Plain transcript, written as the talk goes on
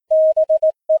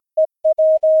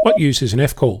What use is an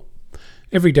F-call?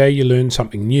 Every day you learn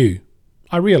something new.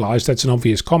 I realise that's an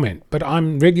obvious comment, but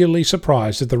I'm regularly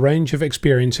surprised at the range of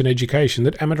experience and education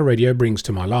that amateur radio brings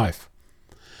to my life.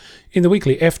 In the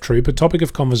weekly F-Troop, a topic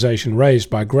of conversation raised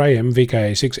by Graham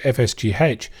VKA6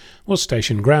 FSGH was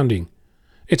station grounding.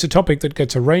 It's a topic that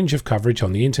gets a range of coverage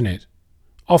on the internet.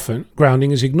 Often, grounding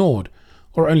is ignored,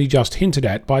 or only just hinted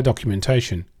at by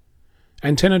documentation.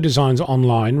 Antenna designs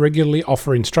online regularly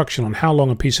offer instruction on how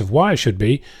long a piece of wire should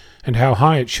be and how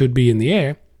high it should be in the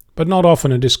air, but not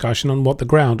often a discussion on what the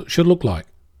ground should look like.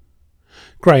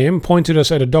 Graham pointed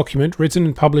us at a document written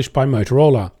and published by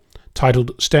Motorola,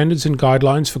 titled Standards and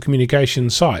Guidelines for Communication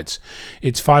Sites,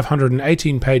 its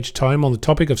 518-page tome on the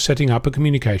topic of setting up a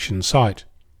communication site.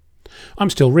 I'm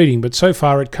still reading, but so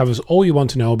far it covers all you want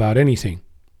to know about anything.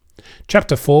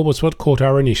 Chapter 4 was what caught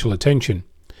our initial attention.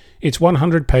 It's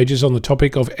 100 pages on the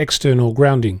topic of external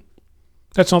grounding.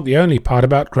 That's not the only part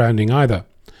about grounding either.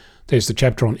 There's the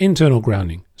chapter on internal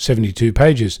grounding, 72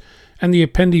 pages, and the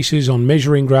appendices on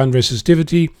measuring ground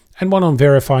resistivity and one on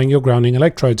verifying your grounding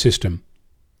electrode system.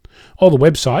 All the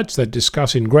websites that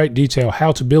discuss in great detail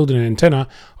how to build an antenna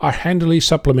are handily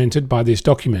supplemented by this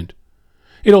document.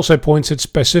 It also points at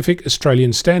specific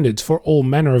Australian standards for all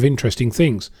manner of interesting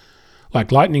things,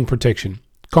 like lightning protection,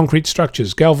 concrete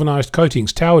structures, galvanised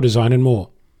coatings, tower design and more.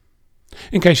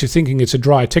 In case you're thinking it's a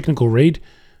dry technical read,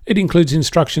 it includes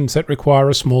instructions that require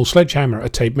a small sledgehammer, a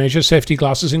tape measure, safety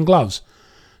glasses and gloves.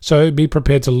 So be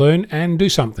prepared to learn and do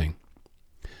something.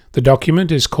 The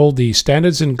document is called the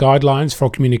Standards and Guidelines for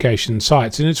Communication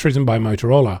Sites and it's written by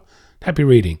Motorola. Happy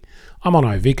reading. I'm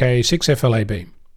Onno, VKA6FLAB.